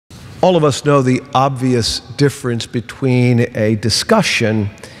All of us know the obvious difference between a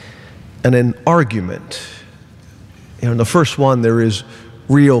discussion and an argument. In the first one, there is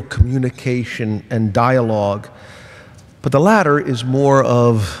real communication and dialogue, but the latter is more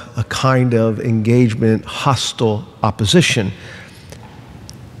of a kind of engagement, hostile opposition.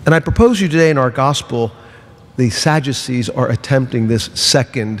 And I propose you today in our gospel, the Sadducees are attempting this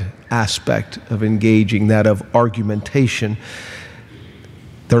second aspect of engaging, that of argumentation.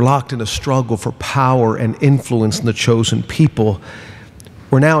 They're locked in a struggle for power and influence in the chosen people.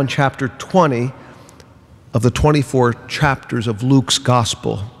 We're now in chapter 20 of the 24 chapters of Luke's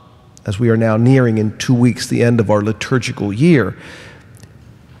gospel, as we are now nearing in 2 weeks the end of our liturgical year.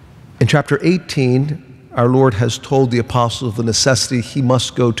 In chapter 18, our Lord has told the apostles of the necessity he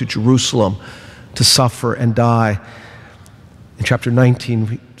must go to Jerusalem to suffer and die. In chapter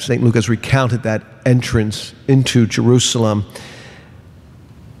 19, St. Luke has recounted that entrance into Jerusalem.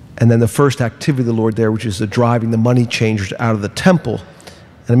 And then the first activity of the Lord there, which is the driving the money changers out of the temple.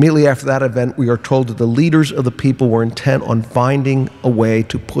 And immediately after that event, we are told that the leaders of the people were intent on finding a way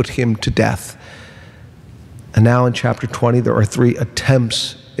to put him to death. And now in chapter 20, there are 3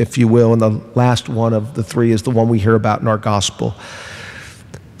 attempts, if you will, and the last one of the 3 is the one we hear about in our gospel.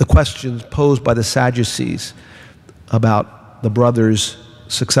 The questions posed by the Sadducees about the brothers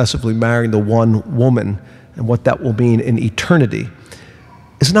successively marrying the one woman and what that will mean in eternity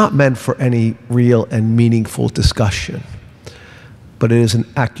is not meant for any real and meaningful discussion, but it is an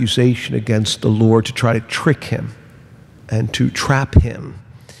accusation against the Lord to try to trick him and to trap him.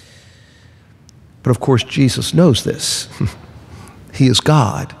 But of course, Jesus knows this. He is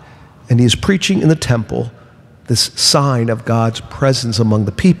God, and he is preaching in the temple this sign of God's presence among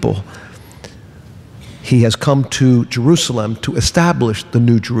the people. He has come to Jerusalem to establish the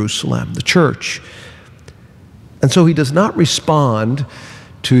new Jerusalem, the church. And so he does not respond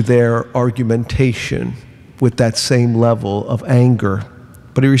to their argumentation with that same level of anger,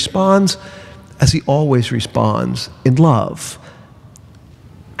 but he responds as he always responds, in love,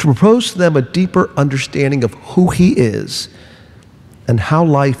 to propose to them a deeper understanding of who he is and how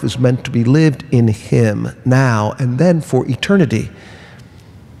life is meant to be lived in him now and then for eternity.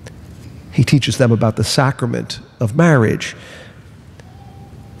 He teaches them about the sacrament of marriage,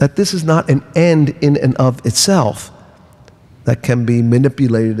 that this is not an end in and of itself that can be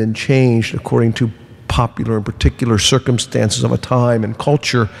manipulated and changed according to popular and particular circumstances of a time and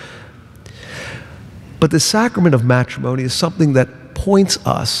culture. But the sacrament of matrimony is something that points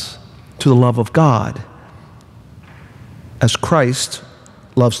us to the love of God, as Christ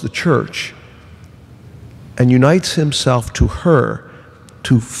loves the church and unites himself to her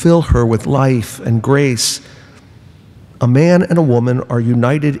to fill her with life and grace. A man and a woman are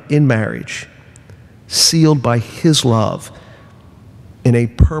united in marriage, sealed by his love in a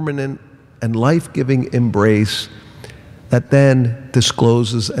permanent and life-giving embrace that then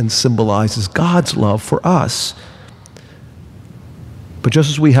discloses and symbolizes God's love for us. But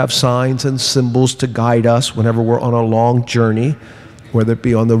just as we have signs and symbols to guide us whenever we're on a long journey, whether it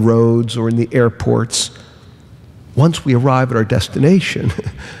be on the roads or in the airports, once we arrive at our destination,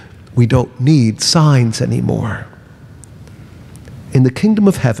 we don't need signs anymore. In the kingdom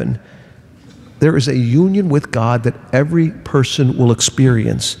of heaven, there is a union with God that every person will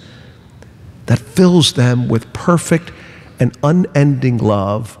experience that fills them with perfect and unending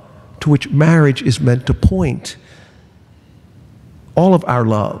love to which marriage is meant to point. All of our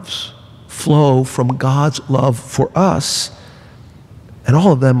loves flow from God's love for us, and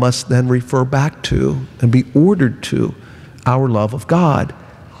all of them must then refer back to and be ordered to our love of God.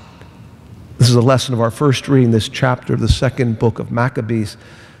 This is a lesson of our first reading. This chapter of the second book of Maccabees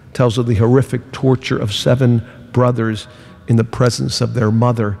tells of the horrific torture of 7 brothers in the presence of their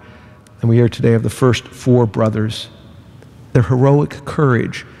mother. And we hear today of the first 4 brothers, their heroic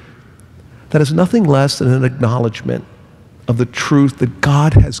courage that is nothing less than an acknowledgement of the truth that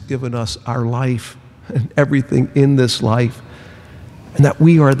God has given us our life and everything in this life, and that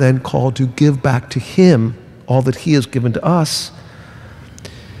we are then called to give back to him all that he has given to us.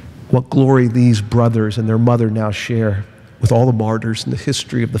 What glory these brothers and their mother now share with all the martyrs in the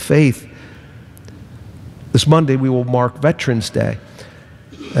history of the faith. This Monday we will mark Veterans Day,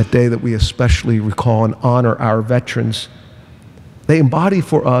 that day that we especially recall and honor our veterans. They embody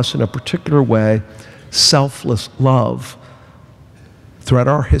for us in a particular way selfless love. Throughout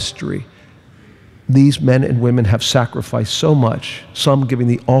our history, these men and women have sacrificed so much, some giving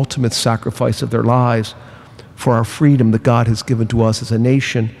the ultimate sacrifice of their lives for our freedom that God has given to us as a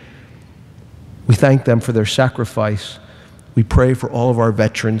nation. We thank them for their sacrifice. We pray for all of our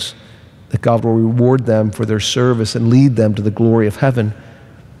veterans, that God will reward them for their service and lead them to the glory of heaven.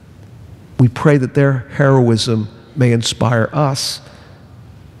 We pray that their heroism may inspire us.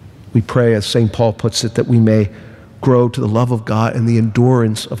 We pray, as St. Paul puts it, that we may grow to the love of God and the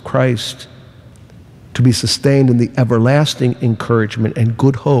endurance of Christ, to be sustained in the everlasting encouragement and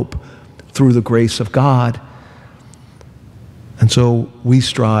good hope through the grace of God. And so we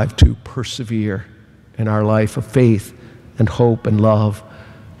strive to persevere in our life of faith and hope and love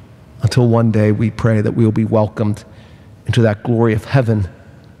until one day we pray that we will be welcomed into that glory of heaven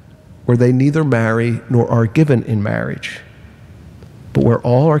where they neither marry nor are given in marriage, but where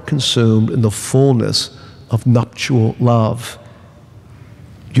all are consumed in the fullness of nuptial love,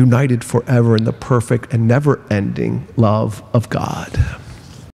 united forever in the perfect and never-ending love of God.